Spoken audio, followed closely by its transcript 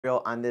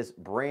on this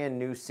brand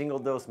new single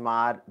dose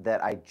mod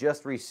that I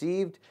just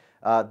received.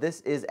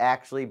 This is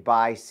actually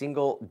by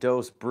Single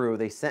Dose Brew.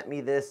 They sent me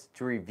this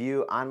to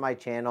review on my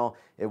channel.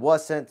 It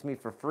was sent to me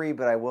for free,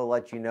 but I will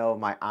let you know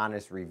my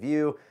honest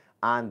review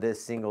on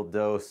this single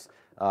dose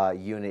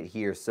unit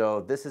here.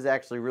 So this is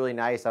actually really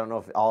nice. I don't know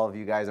if all of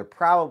you guys are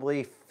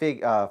probably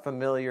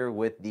familiar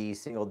with the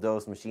single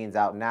dose machines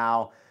out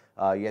now.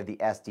 You have the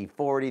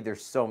SD40.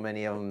 There's so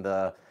many of them.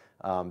 The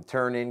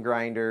turn-in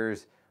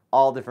grinders,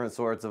 all different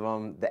sorts of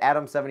them. The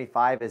Atom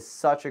 75 is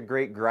such a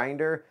great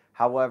grinder.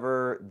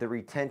 However, the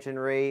retention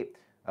rate,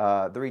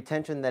 the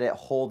retention that it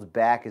holds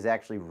back is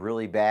actually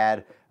really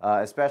bad,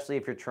 especially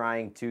if you're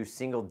trying to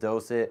single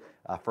dose it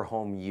for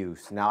home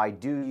use. Now, I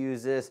do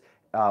use this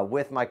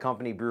with my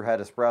company, GREAT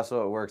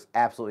Espresso. It works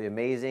absolutely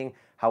amazing.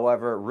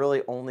 However, it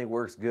really only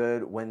works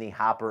good when the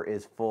hopper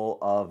is full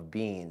of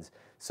beans.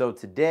 So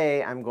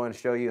today, I'm going to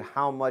show you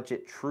how much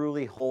it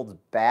truly holds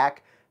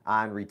back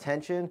on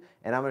retention,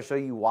 and I'm going to show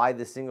you why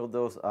the single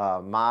dose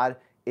mod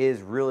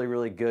is really,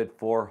 really good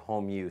for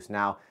home use.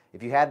 Now,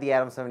 if you have the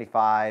Atom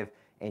 75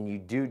 and you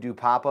do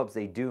pop-ups,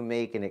 they do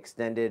make an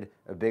extended,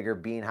 a bigger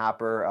bean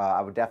hopper.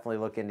 I would definitely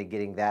look into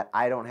getting that.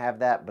 I don't have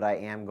that, but I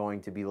am going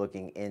to be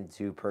looking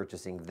into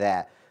purchasing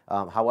that.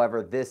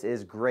 However, this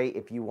is great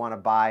if you want to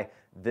buy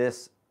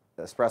this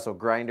espresso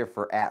grinder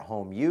for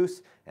at-home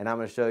use, and I'm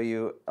going to show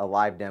you a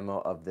live demo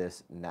of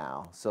this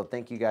now. So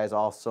thank you guys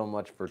all so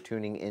much for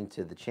tuning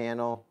into the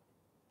channel.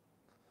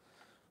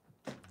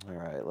 All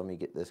right, let me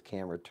get this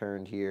camera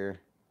turned here,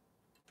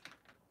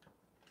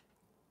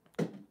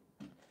 and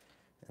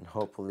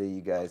hopefully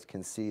you guys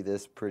can see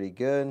this pretty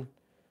good.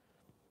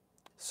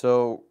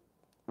 So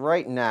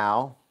right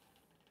now,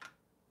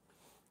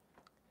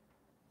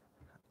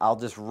 I'll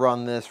just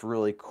run this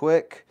really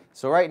quick.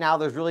 So right now,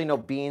 there's really no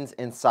beans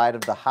inside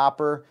of the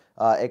hopper,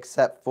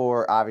 except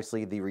for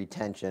obviously the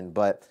retention.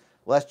 But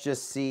let's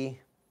just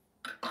see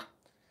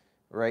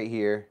right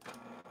here.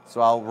 So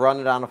I'll run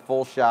it on a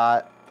full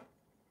shot.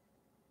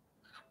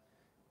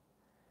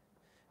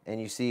 And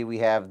you see we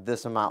have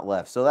this amount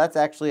left. So that's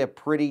actually a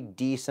pretty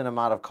decent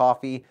amount of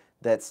coffee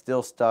that's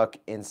still stuck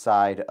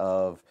inside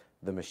of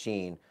the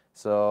machine.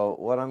 So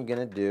what I'm going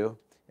to do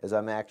is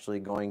I'm actually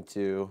going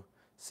to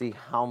see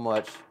how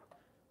much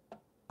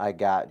I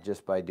got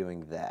just by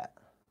doing that.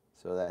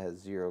 So that has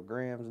 0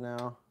 grams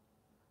now.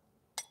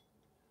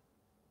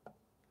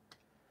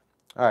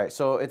 All right,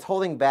 so it's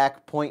holding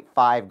back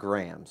 0.5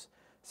 grams.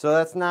 So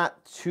that's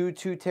not too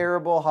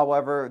terrible.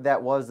 However,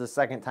 that was the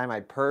second time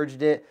I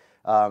purged it.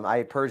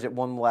 I purged it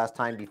one last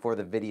time before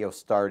the video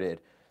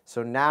started.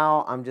 So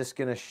now I'm just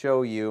going to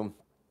show you.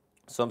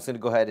 So I'm just going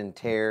to go ahead and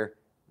tear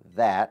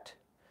that.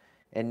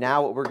 And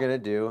now what we're going to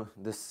do,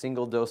 this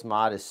single dose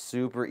mod is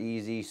super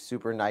easy,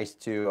 super nice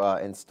to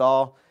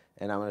install.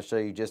 And I'm going to show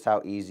you just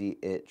how easy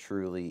it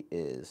truly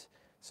is.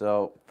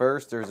 So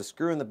first, there's a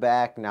screw in the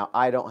back. Now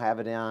I don't have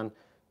it on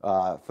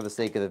for the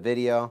sake of the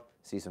video.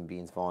 See some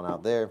beans falling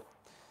out there.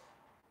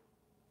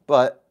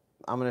 But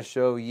I'm going to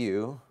show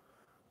you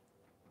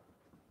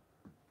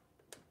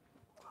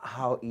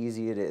how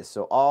easy it is.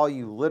 So all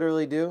you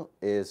literally do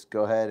is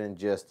go ahead and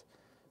just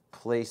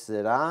place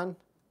it on,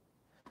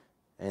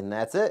 and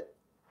that's it.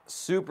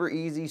 Super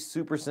easy,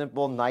 super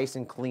simple, nice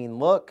and clean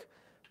look.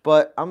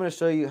 But I'm going to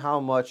show you how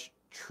much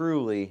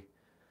truly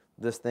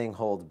this thing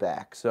holds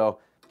back. So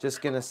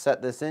just going to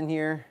set this in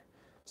here,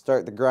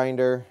 start the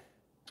grinder,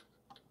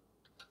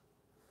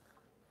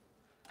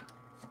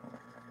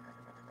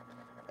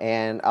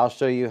 and I'll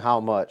show you how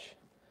much.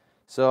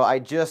 So I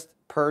just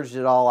purged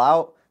it all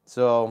out.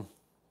 So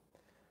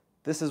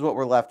this is what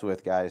we're left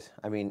with, guys.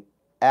 I mean,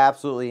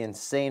 absolutely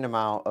insane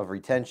amount of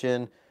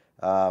retention.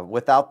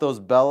 Without those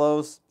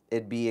bellows,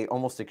 it'd be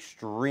almost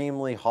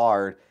extremely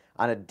hard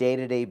on a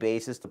day-to-day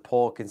basis to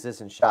pull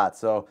consistent shots.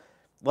 So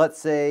let's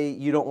say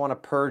you don't want to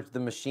purge the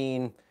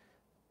machine,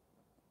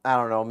 I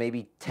don't know,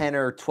 maybe 10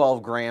 or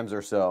 12 grams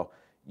or so.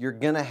 You're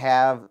going to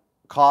have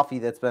coffee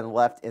that's been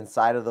left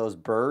inside of those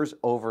burrs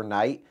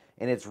overnight,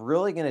 and it's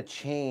really going to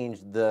change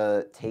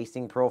the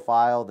tasting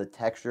profile, the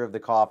texture of the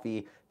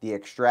coffee, the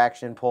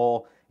extraction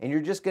pull, and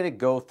you're just going to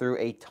go through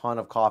a ton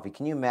of coffee.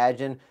 Can you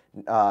imagine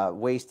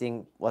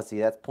wasting, let's see,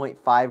 that's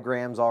 0.5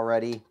 grams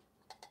already.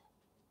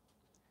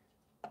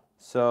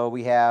 So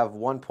we have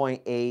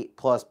 1.8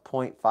 plus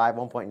 0.5,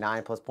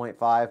 1.9 plus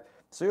 0.5.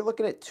 So you're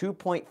looking at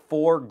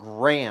 2.4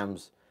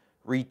 grams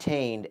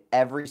retained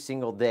every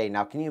single day.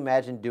 Now, can you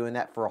imagine doing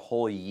that for a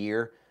whole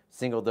year,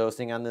 single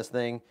dosing on this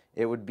thing?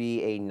 It would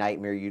be a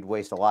nightmare. You'd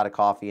waste a lot of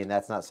coffee, and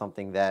that's not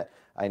something that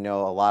I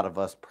know a lot of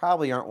us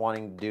probably aren't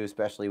wanting to do,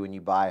 especially when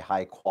you buy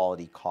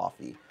high-quality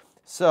coffee.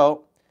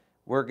 So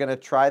we're going to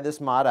try this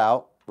mod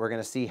out. We're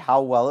going to see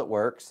how well it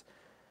works,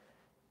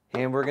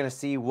 and we're going to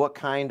see what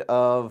kind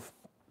of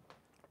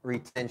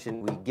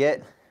retention we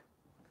get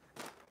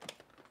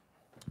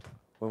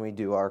when we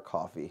do our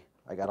coffee.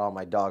 I got all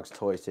my dog's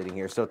toys sitting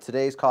here. So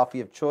today's coffee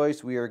of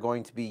choice, we are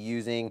going to be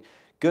using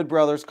Good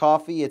Brothers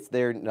coffee. It's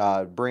their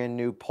brand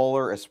new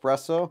Polar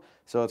Espresso.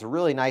 So it's a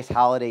really nice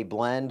holiday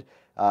blend,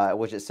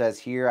 which it says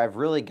here. I've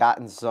really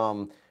gotten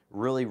some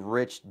really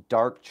rich,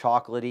 dark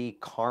chocolatey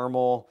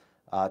caramel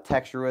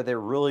texture with it,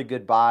 really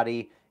good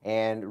body,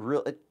 and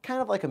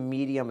kind of like a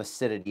medium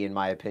acidity in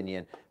my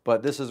opinion.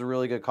 But this is a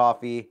really good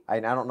coffee. I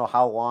don't know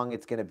how long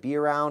it's going to be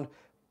around,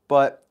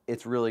 but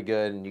it's really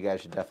good, and you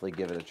guys should definitely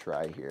give it a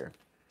try here.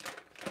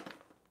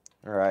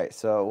 All right,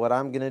 so what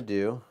I'm going to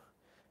do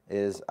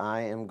is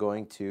I am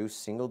going to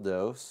single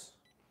dose.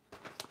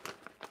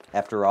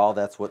 After all,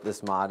 that's what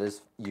this mod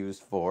is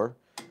used for.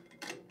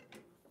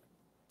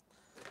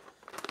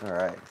 All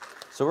right,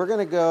 so we're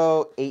going to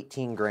go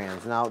 18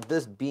 grams. Now,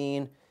 this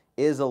bean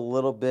is a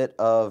little bit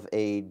of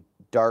a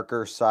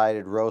darker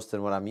sided roast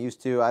than what I'm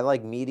used to. I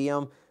like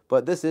medium,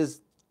 but this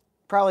is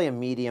probably a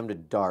medium to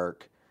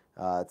dark.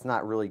 It's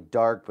not really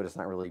dark, but it's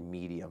not really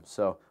medium.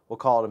 So we'll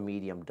call it a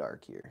medium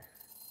dark here.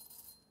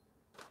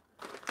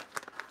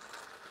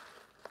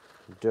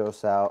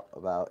 Dose out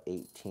about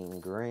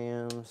 18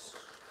 grams.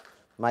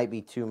 Might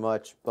be too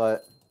much,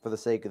 but for the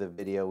sake of the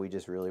video, we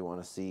just really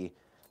want to see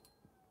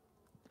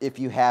if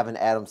you have an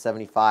Atom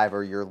 75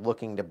 or you're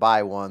looking to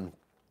buy one,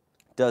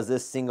 does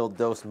this single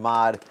dose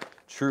mod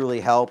truly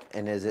help,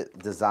 and is it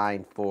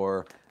designed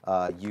for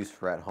use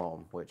for at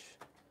home, which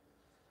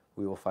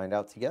we will find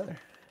out together.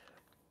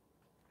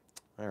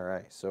 All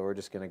right, so we're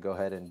just going to go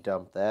ahead and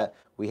dump that.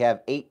 We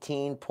have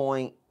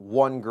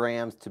 18.1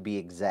 grams to be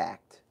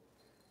exact.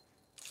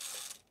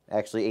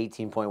 Actually,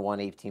 18.1,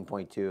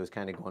 18.2 is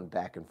kind of going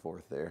back and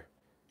forth there.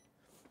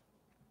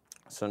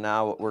 So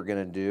now what we're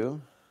going to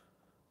do,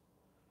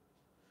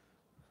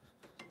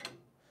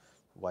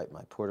 wipe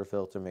my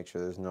portafilter, make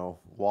sure there's no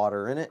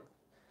water in it.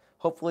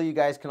 Hopefully you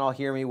guys can all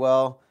hear me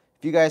well.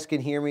 If you guys can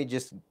hear me,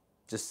 just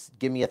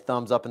give me a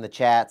thumbs up in the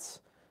chats.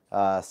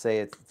 Say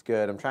it's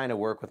good. I'm trying to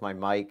work with my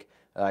mic.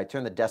 I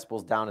turned the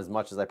decibels down as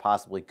much as I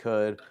possibly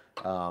could,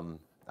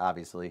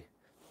 obviously.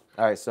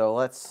 All right, so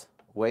let's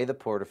weigh the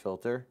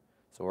portafilter.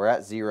 So we're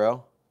at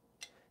 0.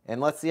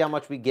 And let's see how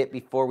much we get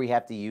before we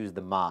have to use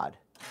the mod.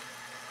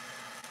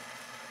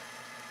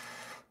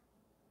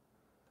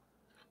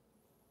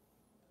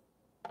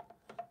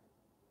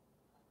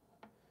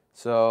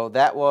 So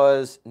that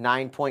was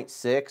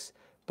 9.6,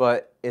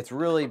 but it's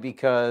really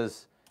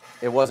because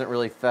it wasn't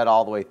really fed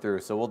all the way through.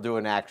 So we'll do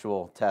an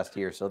actual test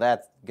here. So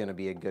that's going to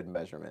be a good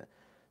measurement.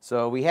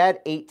 So we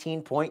had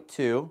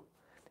 18.2,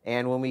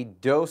 and when we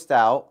dosed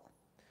out,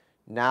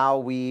 now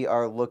we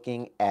are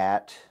looking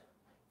at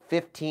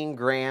 15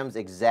 grams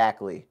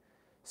exactly.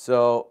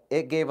 So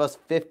it gave us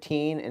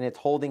 15, and it's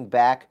holding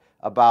back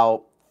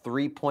about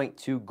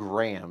 3.2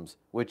 grams,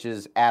 which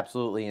is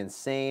absolutely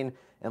insane.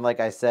 And like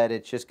I said,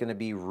 it's just going to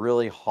be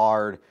really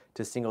hard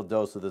to single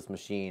dose with this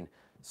machine.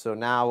 So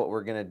now what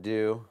we're going to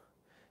do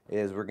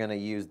is we're going to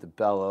use the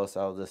bellows.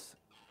 I'll just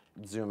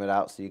zoom it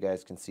out so you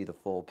guys can see the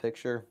full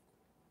picture.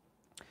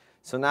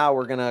 So now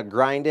we're going to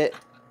grind it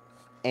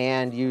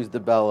and use the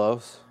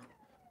bellows.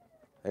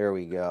 There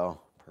we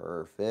go.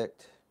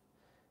 Perfect.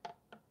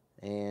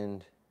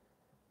 And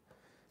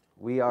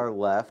we are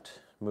left,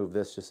 move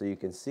this just so you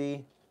can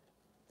see,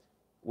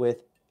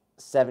 with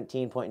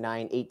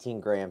 17.9,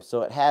 18 grams.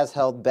 So it has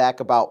held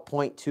back about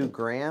 0.2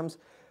 grams.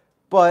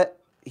 But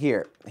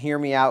hear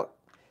me out.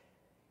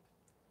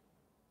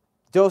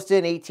 Dosed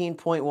in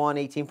 18.1,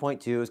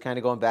 18.2 is kind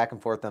of going back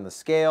and forth on the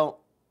scale.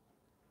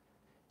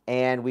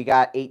 And we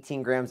got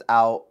 18 grams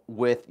out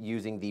with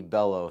using the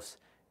bellows.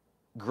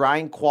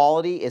 Grind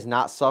quality is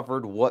not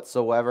suffered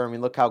whatsoever. I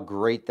mean, look how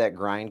great that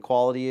grind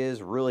quality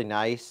is. Really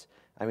nice.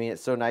 I mean,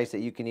 it's so nice that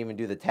you can even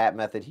do the tap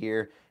method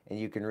here, and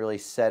you can really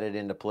set it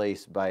into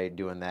place by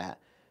doing that.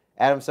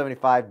 Atom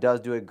 75 does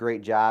do a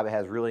great job. It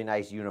has really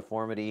nice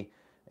uniformity,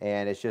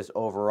 and it's just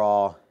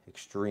overall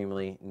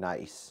extremely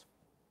nice.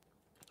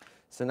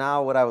 So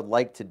now what I would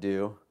like to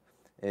do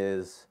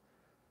is,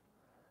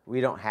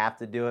 we don't have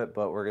to do it,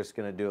 but we're just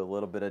going to do a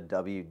little bit of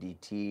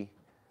WDT.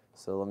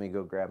 So let me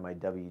go grab my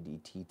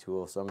WDT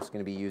tool. So I'm just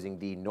going to be using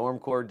the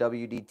Normcore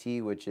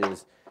WDT, which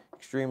is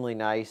extremely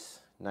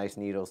nice. Nice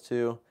needles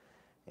too.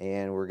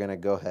 And we're going to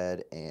go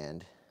ahead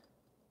and,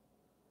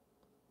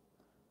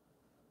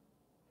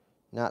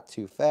 not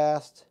too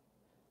fast.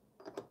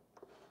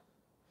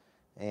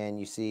 And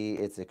you see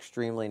it's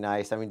extremely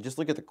nice. I mean, just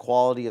look at the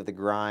quality of the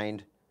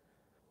grind.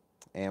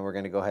 And we're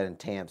going to go ahead and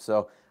tamp.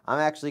 So I'm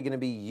actually going to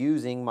be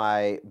using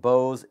my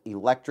Bose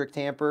electric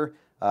tamper.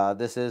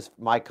 This is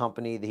my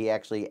company. He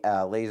actually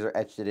laser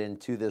etched it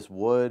into this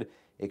wood.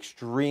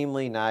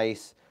 Extremely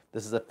nice.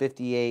 This is a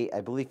 58, I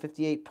believe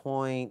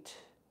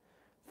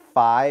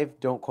 58.5.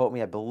 Don't quote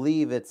me. I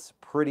believe it's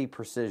pretty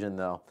precision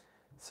though.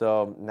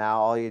 So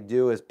now all you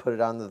do is put it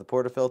onto the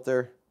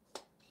portafilter.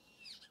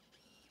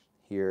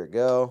 Here it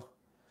go.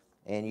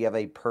 And you have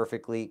a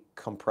perfectly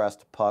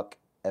compressed puck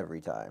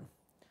every time.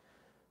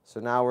 So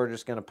now we're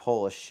just going to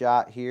pull a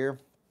shot here.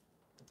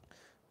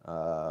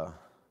 I'll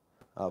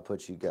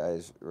put you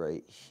guys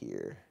right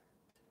here.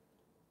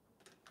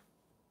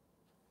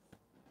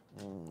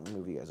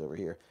 Move you guys over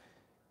here.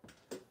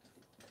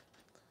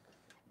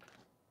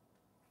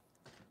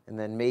 And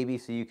then maybe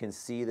so you can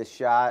see the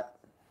shot.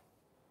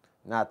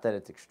 Not that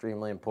it's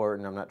extremely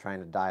important. I'm not trying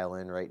to dial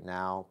in right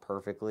now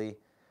perfectly.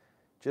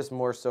 just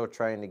more so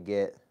trying to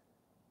get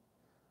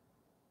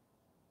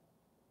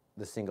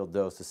the single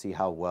dose to see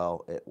how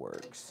well it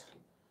works.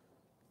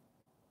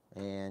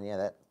 And yeah,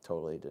 that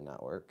totally did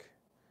not work.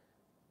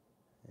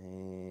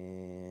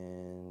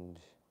 And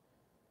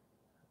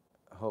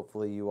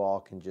hopefully you all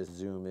can just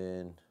zoom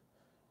in.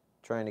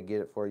 Trying to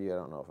get it for you. I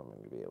don't know if I'm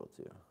going to be able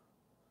to.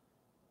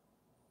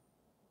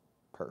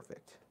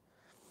 Perfect.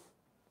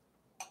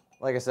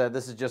 Like I said,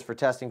 this is just for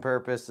testing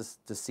purposes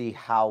to see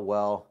how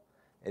well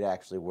it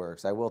actually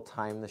works. I will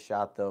time the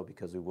shot though,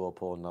 because we will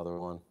pull another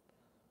one.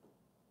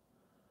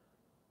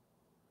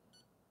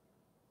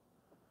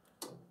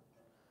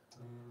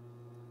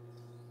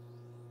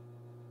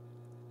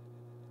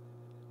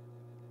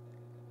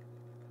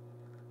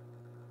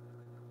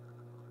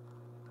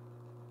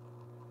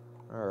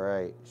 All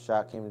right,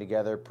 shot came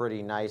together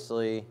pretty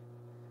nicely.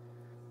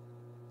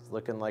 It's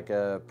looking like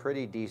a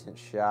pretty decent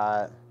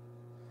shot.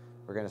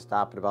 We're gonna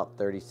stop at about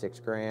 36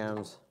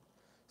 grams.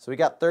 So we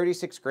got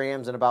 36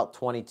 grams in about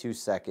 22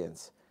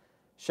 seconds.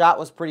 Shot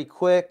was pretty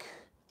quick.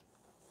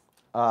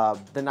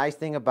 The nice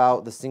thing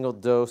about the single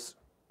dose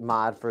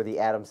mod for the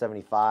Atom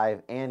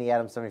 75 and the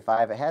Atom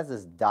 75, it has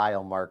this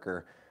dial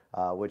marker,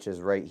 which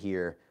is right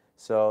here.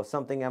 So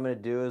something I'm gonna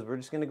do is we're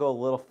just gonna go a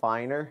little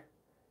finer.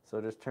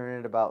 So just turn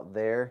it about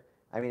there.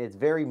 I mean, it's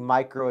very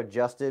micro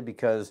adjusted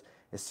because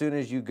as soon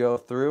as you go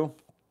through,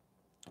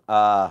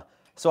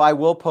 so I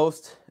will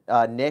post,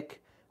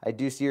 Nick, I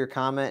do see your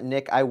comment.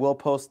 Nick, I will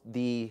post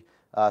the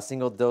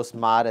single dose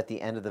mod at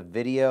the end of the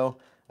video.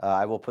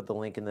 I will put the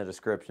link in the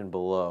description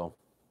below.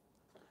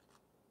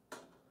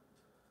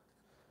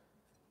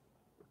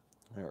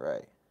 All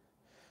right.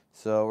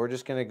 So we're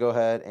just going to go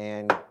ahead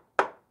and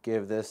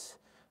give this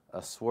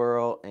a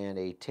swirl and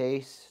a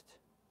taste.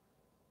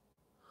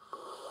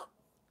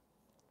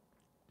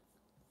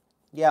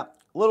 Yeah,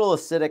 a little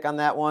acidic on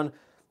that one.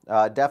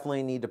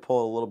 Definitely need to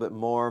pull a little bit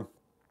more.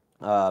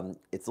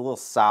 It's a little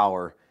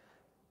sour,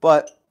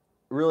 but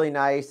really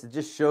nice. It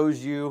just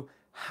shows you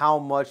how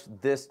much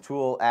this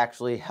tool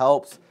actually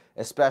helps,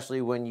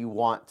 especially when you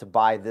want to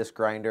buy this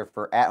grinder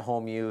for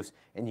at-home use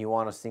and you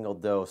want a single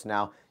dose.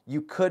 Now,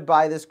 you could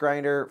buy this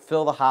grinder,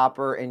 fill the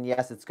hopper, and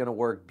yes, it's going to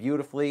work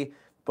beautifully,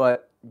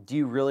 but do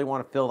you really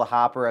want to fill the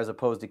hopper as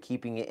opposed to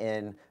keeping it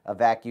in a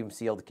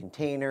vacuum-sealed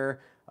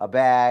container, a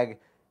bag?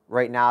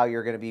 Right now,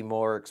 you're going to be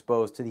more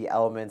exposed to the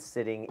elements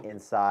sitting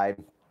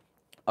inside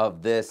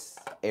of this.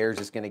 Air's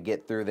just going to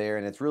get through there,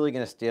 and it's really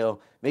going to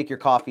make your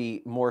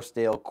coffee more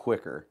stale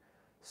quicker.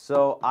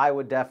 So I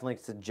would definitely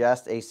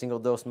suggest a single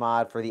dose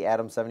mod for the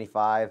Atom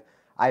 75.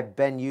 I've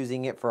been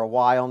using it for a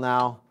while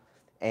now,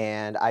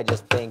 and I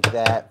just think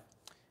that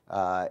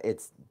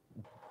it's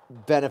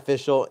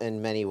beneficial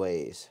in many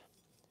ways.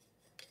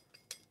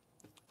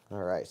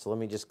 All right, so let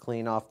me just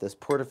clean off this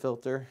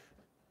portafilter.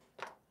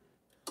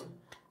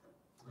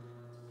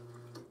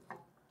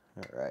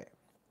 All right.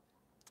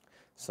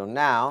 So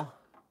now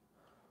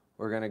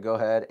we're going to go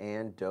ahead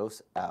and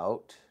dose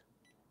out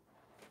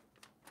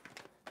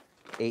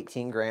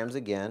 18 grams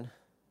again.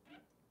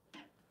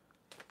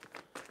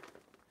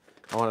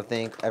 I want to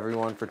thank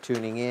everyone for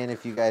tuning in.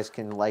 If you guys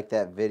can like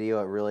that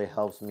video, it really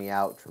helps me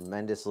out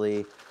tremendously.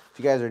 If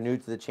you guys are new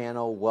to the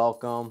channel,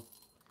 welcome.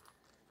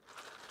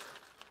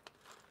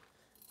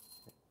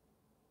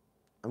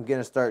 I'm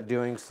going to start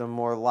doing some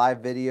more live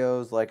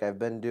videos like I've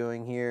been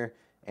doing here,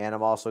 and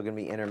I'm also going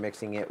to be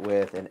intermixing it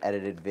with an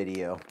edited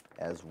video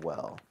as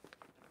well.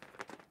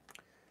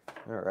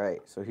 All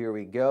right, so here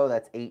we go.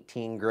 That's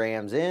 18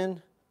 grams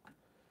in.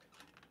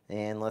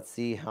 And let's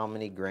see how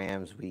many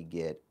grams we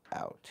get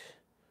out.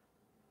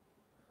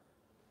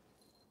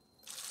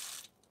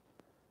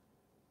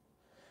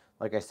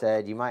 Like I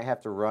said, you might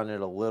have to run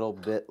it a little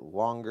bit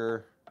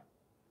longer.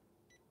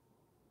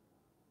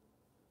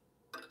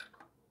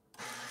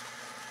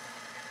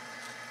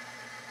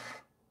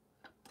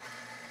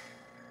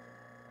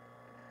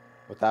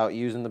 Without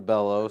using the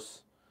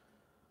bellows.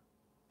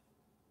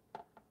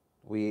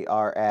 We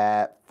are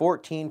at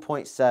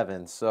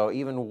 14.7, so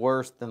even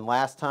worse than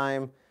last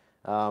time.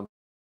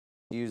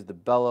 Use the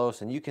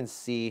bellows, and you can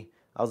see,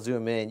 I'll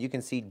zoom in, you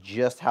can see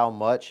just how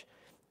much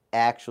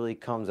actually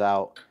comes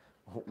out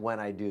when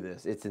I do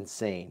this. It's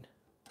insane.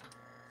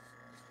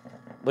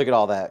 Look at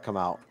all that come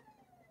out.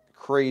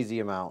 Crazy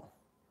amount.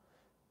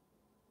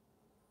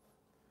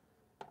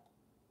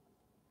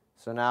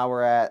 So now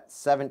we're at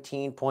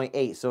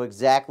 17.8, so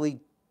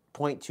exactly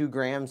 0.2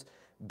 grams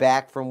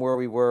back from where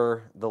we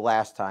were the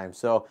last time.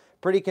 So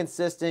pretty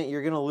consistent.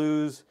 You're going to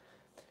lose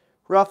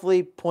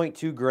roughly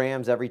 0.2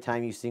 grams every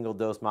time you single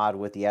dose mod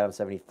with the Atom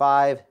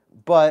 75,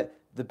 but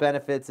the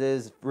benefits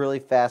is really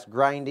fast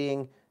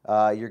grinding.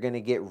 You're going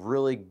to get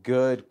really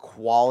good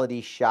quality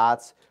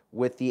shots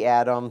with the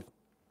Atom,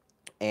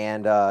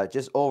 and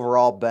just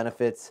overall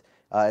benefits.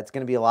 It's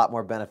going to be a lot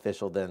more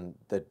beneficial than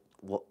the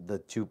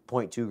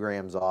 2.2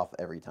 grams off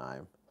every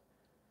time,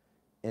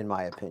 in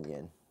my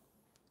opinion.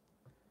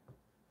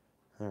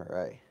 All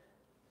right,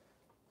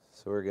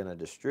 so we're going to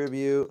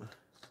distribute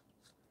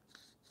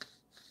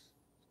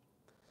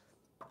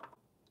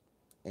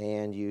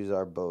and use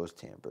our Bose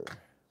tamper.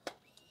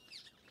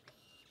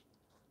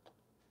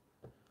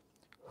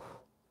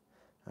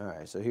 All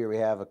right, so here we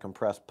have a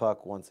compressed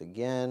puck once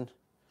again.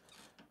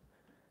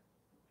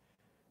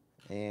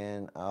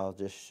 And I'll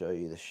just show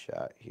you the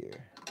shot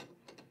here.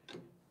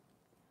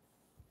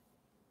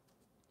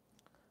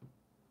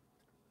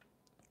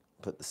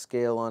 Put the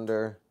scale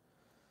under.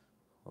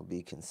 We'll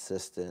be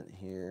consistent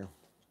here.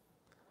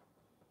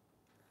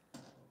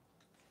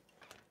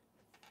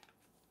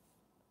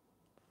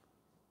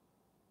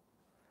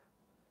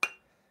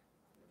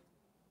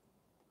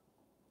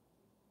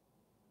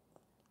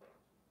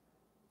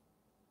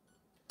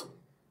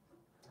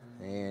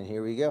 And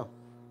here we go.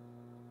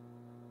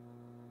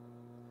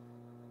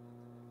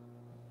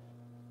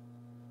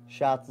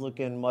 Shot's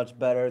looking much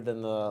better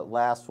than the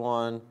last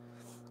one.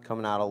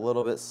 Coming out a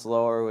little bit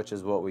slower, which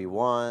is what we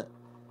want.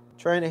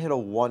 Trying to hit a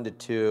 1 to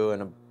 2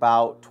 in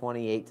about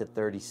 28 to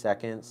 30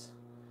 seconds.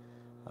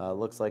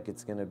 Looks like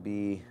it's going to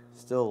be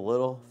still a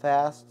little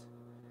fast.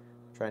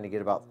 Trying to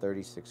get about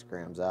 36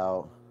 grams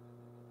out.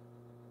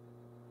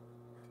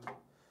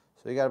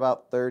 So we got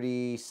about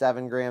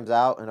 37 grams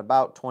out in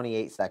about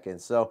 28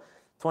 seconds. So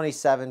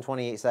 27,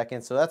 28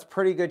 seconds. So that's a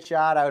pretty good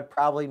shot. I would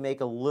probably make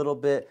a little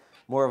bit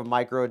more of a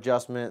micro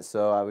adjustment.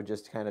 So I would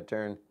just kind of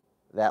turn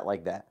that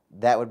like that.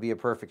 That would be a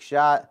perfect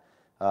shot.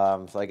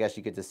 So I guess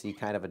you get to see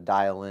kind of a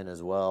dial in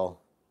as well.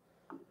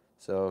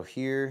 So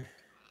here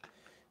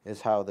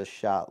is how the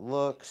shot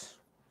looks.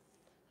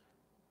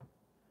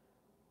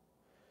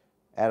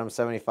 Adam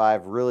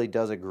 75 really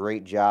does a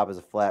great job as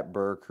a flat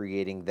burr,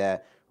 creating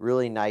that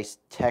really nice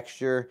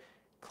texture,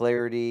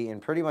 clarity,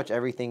 and pretty much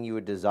everything you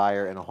would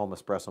desire in a home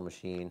espresso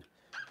machine.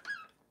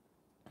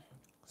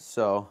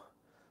 So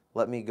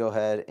let me go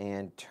ahead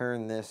and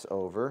turn this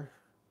over.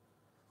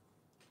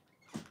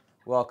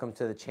 Welcome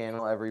to the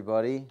channel,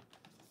 everybody.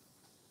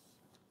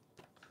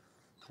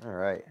 All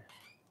right.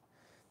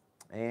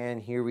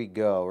 And here we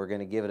go. We're going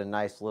to give it a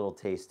nice little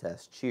taste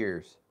test.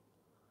 Cheers.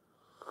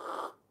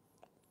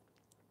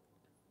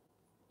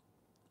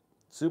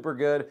 Super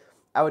good.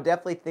 I would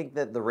definitely think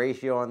that the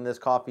ratio on this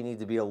coffee needs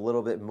to be a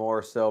little bit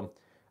more. So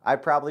I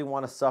probably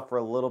want to suffer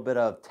a little bit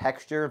of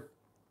texture,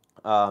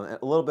 a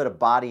little bit of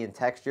body and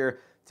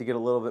texture to get a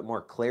little bit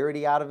more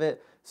clarity out of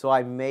it. So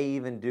I may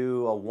even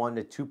do a 1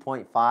 to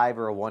 2.5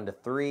 or a 1 to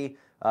 3,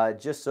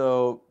 just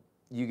so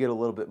you get a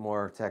little bit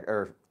more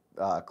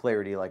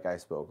clarity like I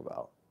spoke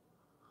about.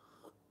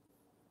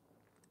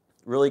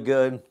 Really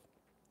good,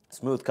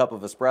 smooth cup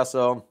of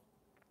espresso.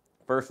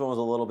 First one was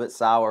a little bit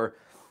sour,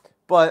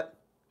 but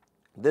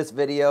this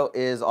video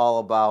is all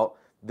about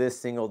this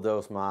single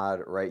dose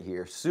mod right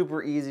here.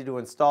 Super easy to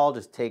install.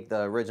 Just take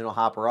the original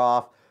hopper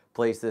off,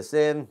 place this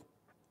in.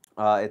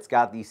 It's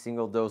got the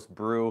single dose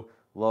brew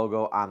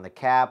logo on the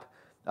cap.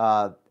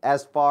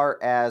 As far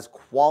as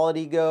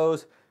quality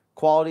goes,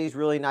 quality is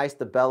really nice.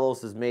 The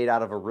bellows is made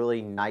out of a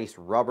really nice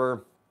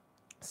rubber,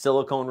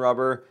 silicone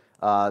rubber.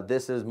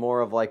 This is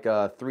more of like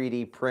a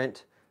 3D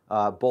print.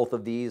 Both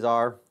of these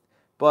are.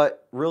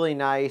 But really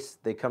nice.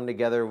 They come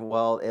together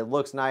well. It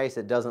looks nice.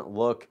 It doesn't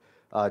look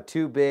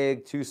too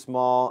big, too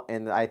small,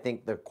 and I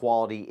think the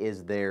quality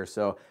is there.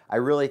 So I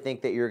really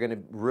think that you're going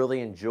to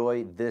really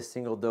enjoy this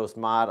single dose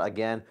mod.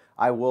 Again,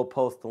 I will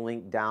post the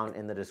link down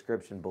in the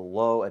description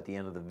below at the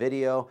end of the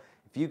video.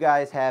 If you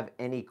guys have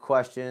any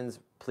questions,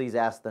 please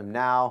ask them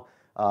now.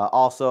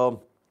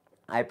 Also,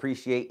 I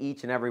appreciate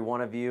each and every one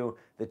of you.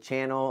 The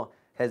channel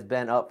has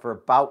been up for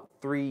about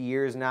 3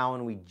 years now,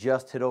 and we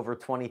just hit over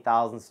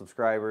 20,000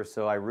 subscribers.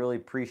 So I really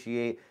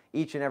appreciate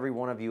each and every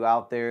one of you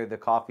out there. The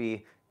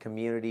coffee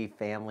community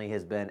family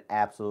has been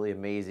absolutely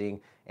amazing.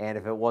 And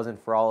if it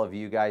wasn't for all of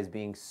you guys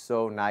being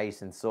so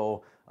nice and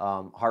so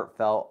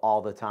heartfelt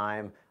all the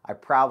time, I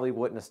probably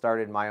wouldn't have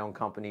started my own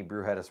company,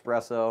 GREAT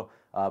Espresso.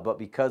 But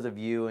because of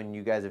you, and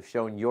you guys have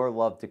shown your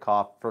love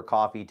for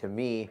coffee to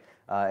me,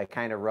 it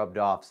kind of rubbed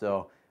off.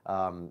 So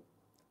I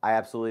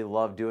absolutely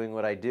love doing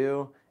what I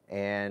do.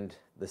 And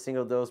the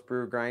single dose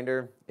brew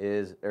grinder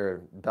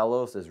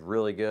bellows is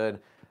really good.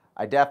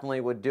 I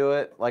definitely would do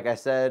it. Like I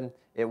said,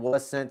 it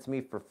was sent to me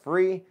for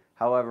free.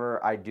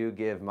 However, I do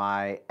give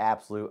my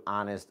absolute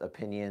honest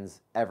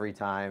opinions every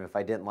time. If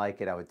I didn't like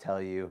it, I would tell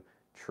you,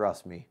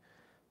 trust me.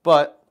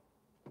 But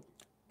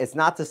it's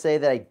not to say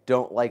that I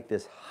don't like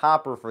this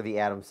hopper for the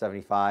Adam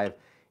 75.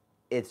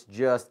 It's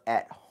just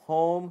at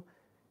home,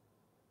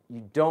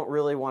 you don't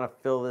really want to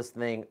fill this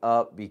thing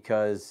up,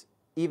 because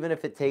even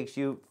if it takes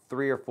you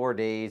 3 or 4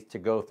 days to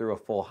go through a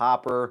full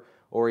hopper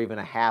or even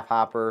a half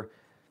hopper,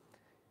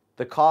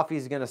 the coffee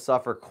is going to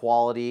suffer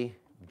quality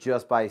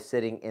just by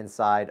sitting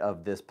inside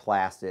of this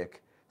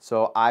plastic.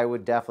 So I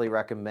would definitely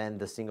recommend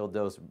the single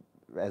dose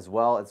as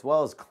well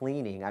as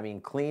cleaning. I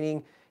mean,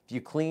 cleaning, if you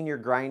clean your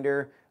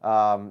grinder,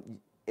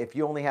 if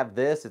you only have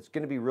this, it's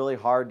going to be really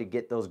hard to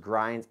get those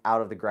grinds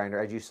out of the grinder.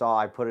 As you saw,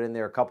 I put it in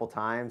there a couple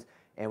times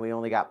and we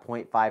only got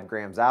 0.5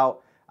 grams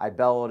out. I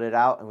bellowed it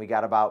out and we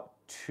got about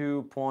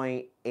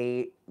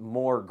 2.8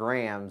 more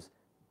grams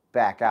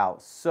back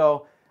out.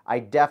 So I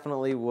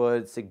definitely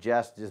would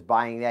suggest just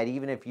buying that,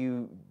 even if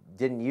you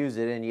didn't use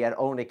it and you had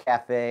owned a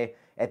cafe.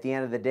 At the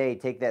end of the day,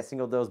 take that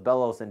single dose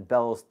bellows and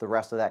bellows the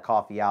rest of that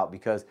coffee out,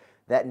 because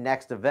that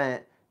next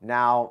event,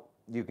 now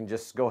you can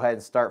just go ahead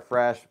and start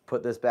fresh,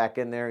 put this back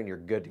in there, and you're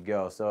good to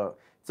go. So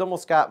it's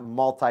almost got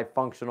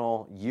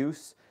multifunctional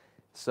use.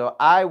 So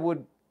I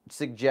would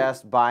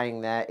suggest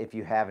buying that if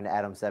you have an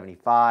Atom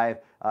 75.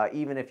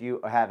 Even if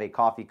you have a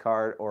coffee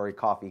cart or a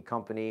coffee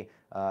company,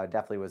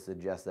 definitely would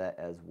suggest that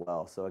as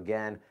well. So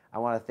again, I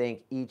want to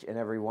thank each and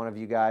every one of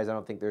you guys. I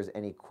don't think there's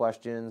any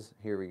questions.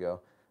 Here we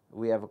go.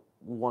 We have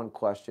one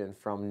question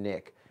from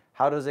Nick.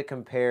 How does it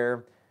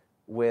compare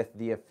with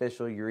the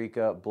official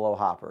Eureka blow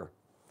hopper?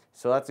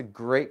 So that's a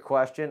great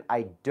question.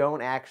 I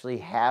don't actually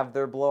have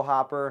their blow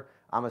hopper.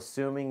 I'm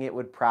assuming it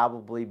would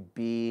probably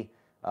be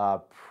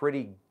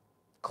pretty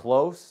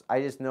close.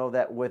 I just know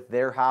that with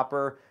their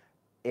hopper,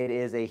 it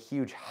is a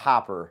huge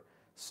hopper.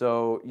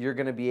 So you're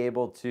going to be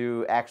able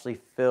to actually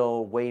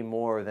fill way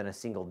more than a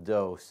single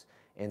dose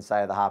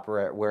inside of the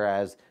hopper.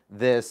 Whereas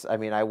this, I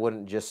mean, I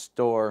wouldn't just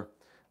store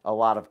a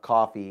lot of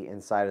coffee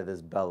inside of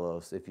this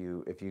bellows, if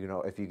you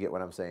get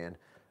what I'm saying.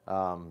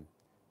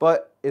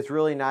 But it's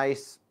really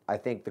nice. I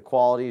think the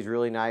quality is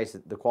really nice.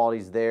 The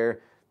quality's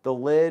there. The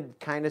lid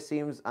kind of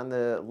seems on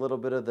the little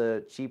bit of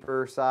the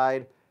cheaper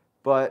side,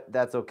 but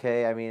that's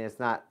okay. I mean, it's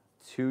not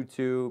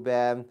too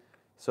bad.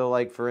 So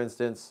like for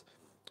instance,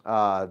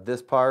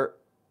 this part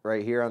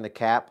right here on the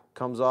cap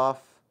comes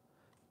off,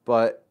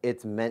 but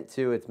it's meant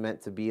to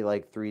be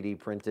like 3D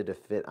printed to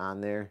fit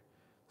on there.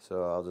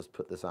 So I'll just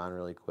put this on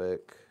really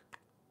quick.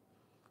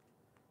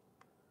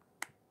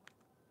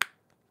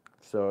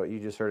 So you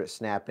just heard it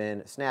snap in.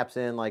 It snaps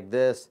in like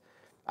this.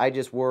 I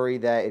just worry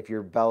that if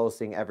you're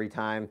bellowsing every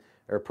time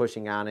or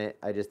pushing on it,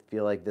 I just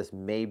feel like this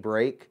may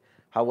break.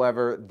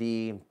 However,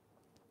 the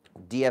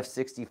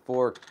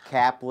DF64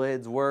 cap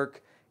lids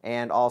work,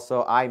 and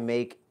also I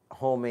make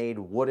homemade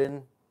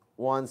wooden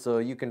ones, so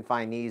you can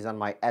find these on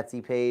my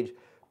Etsy page,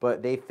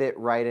 but they fit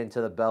right into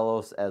the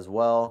bellows as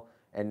well,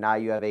 and now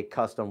you have a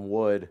custom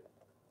wood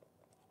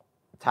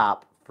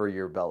top for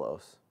your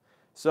bellows.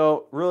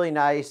 So really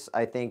nice.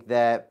 I think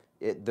that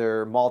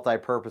they're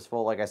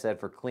multi-purposeful, like I said,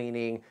 for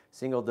cleaning,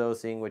 single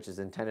dosing, which is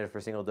intended for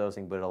single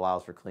dosing, but it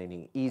allows for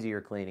cleaning, easier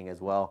cleaning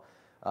as well.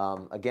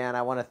 Again,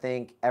 I want to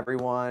thank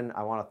everyone.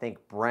 I want to thank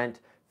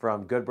Brent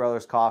from Good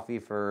Brothers Coffee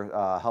for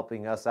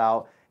helping us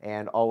out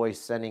and always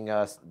sending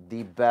us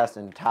the best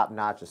and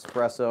top-notch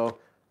espresso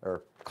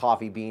or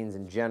coffee beans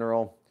in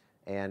general.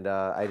 And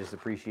I just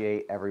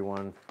appreciate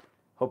everyone.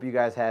 Hope you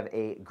guys have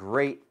a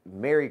great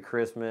Merry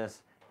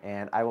Christmas,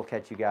 and I will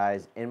catch you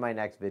guys in my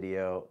next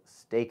video.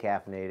 Stay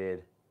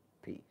caffeinated.